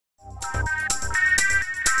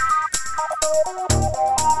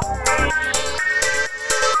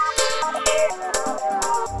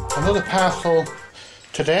another parcel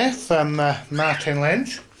today from Martin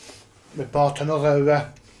Lynch. We bought another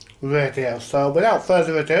radio, so without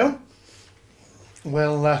further ado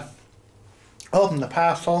we'll open the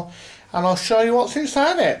parcel and I'll show you what's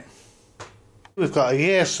inside it. We've got a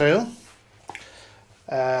Yaesu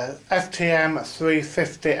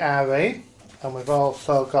FT350 RE, and we've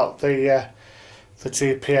also got the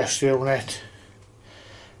GPS unit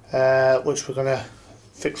which we're going to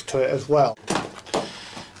fix to it as well.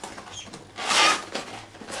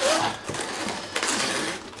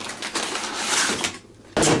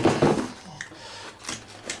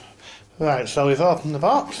 Right, so we've opened the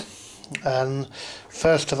box, and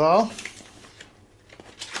first of all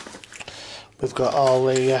we've got all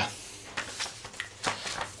the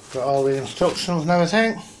instructions and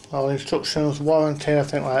everything, all the instructions, warranty,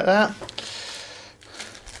 everything like that.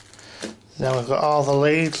 Then we've got all the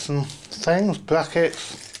leads and things,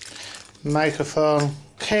 brackets, microphone,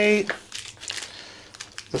 key,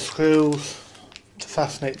 the screws to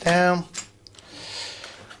fasten it down.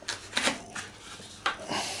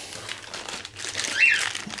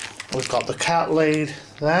 We've got the cat lead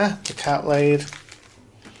there, the cat lead,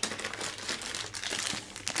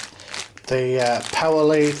 the power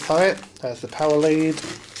lead for it, there's the power lead,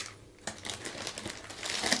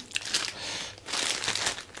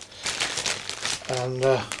 and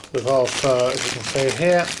we've also, as you can see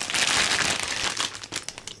here,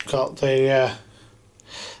 got the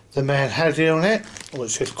main head unit,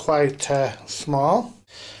 which is quite small.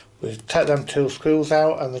 We take them two screws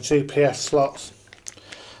out and the GPS slots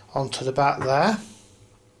onto the back there,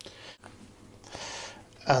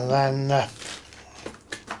 and then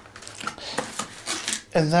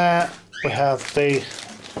in there we have the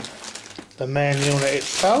main unit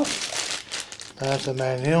itself. There's the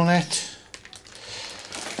main unit,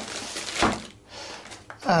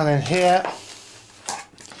 and in here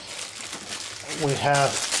we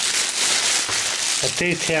have a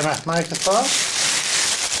DTMF microphone.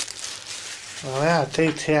 Well, yeah,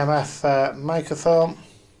 DTMF microphone.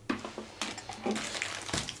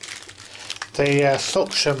 The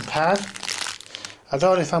suction pad. I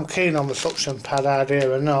don't know if I'm keen on the suction pad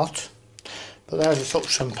idea or not, but there's a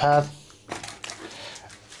suction pad,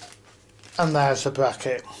 and there's the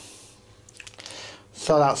bracket.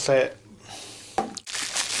 So that's it. I'll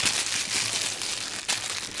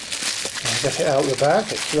get it out of the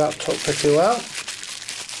bag, it's wrapped up pretty well.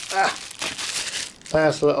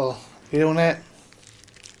 There's the little unit,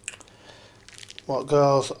 what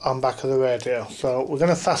goes on back of the radio. So we're going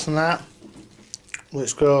to fasten that,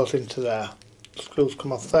 which goes into there. The screws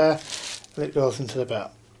come off there and it goes into the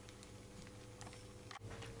belt.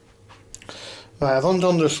 Right, I've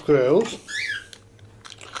undone the screws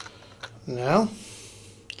now,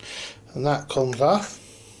 and that comes off.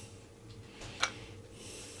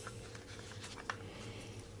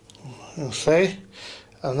 You'll see,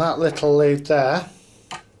 and that little lead there,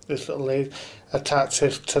 this little lead,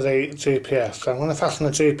 attaches to the GPS. So I'm going to fasten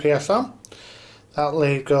the GPS on. That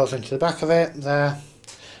lead goes into the back of it there.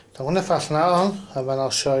 So I'm going to fasten that on, and then I'll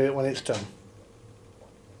show you when it's done.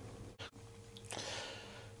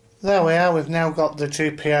 There we are, we've now got the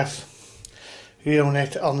GPS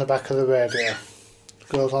unit on the back of the radio. It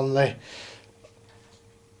goes on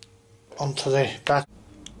onto the back.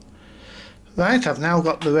 Right, I've now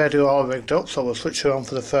got the radio all rigged up, so we'll switch it on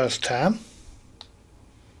for the first time.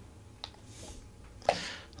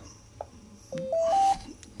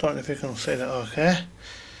 Don't know if you can see that okay.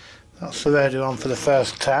 That's the radio on for the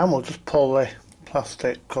first time. We'll just pull the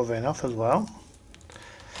plastic covering off as well.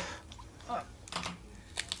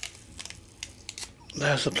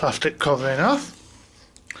 There's the plastic covering off.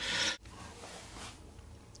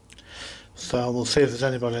 So we'll see if there's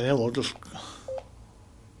anybody in here. We'll just...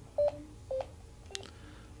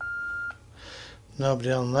 Nobody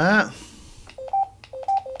on there.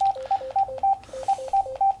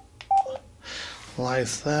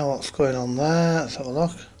 Lights there, what's going on there? Let's have a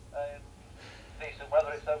look. Decent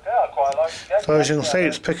weather, it's okay. I quite like it. So as you can see,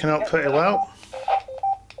 it's picking up pretty well.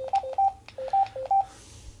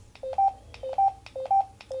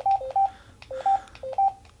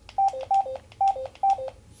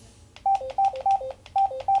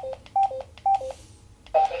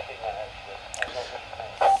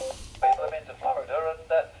 People have been to Florida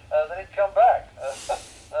and they didn't come back.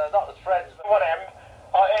 Not as friends, but whatever.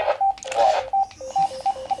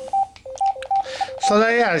 So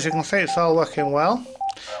there you are, as you can see, it's all working well.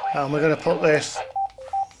 And we're going to put this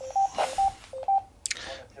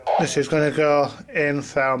is going to go in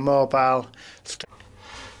for our mobile.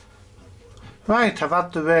 Right, I've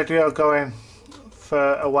had the radio going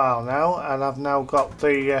for a while now, and I've now got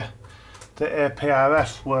the the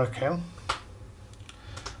APRS working.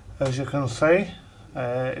 As you can see,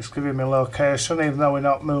 it's giving me location even though we're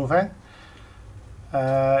not moving.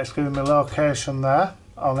 It's giving me location there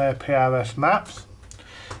on APRS maps.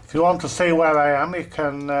 If you want to see where I am, you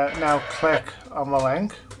can now click on the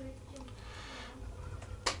link,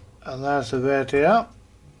 and there's the radio.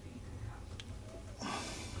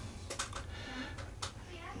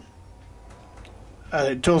 And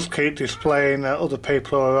it does keep displaying other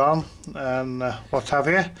people who are on and what have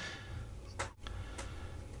you.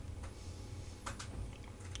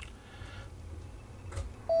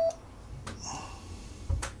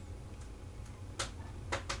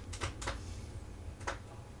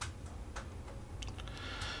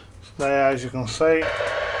 So there, as you can see,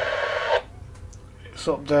 it's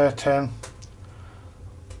updating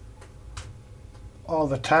all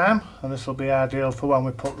the time, and this will be ideal for when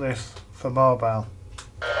we put this for mobile.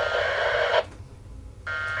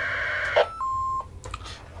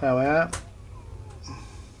 There we are.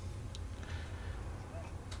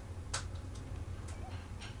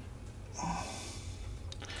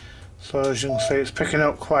 So as you can see, it's picking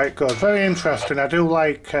up quite good. Very interesting. I do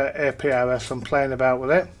like APRS and playing about with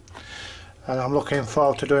it, and I'm looking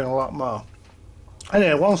forward to doing a lot more.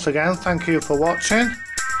 Anyway, once again, thank you for watching.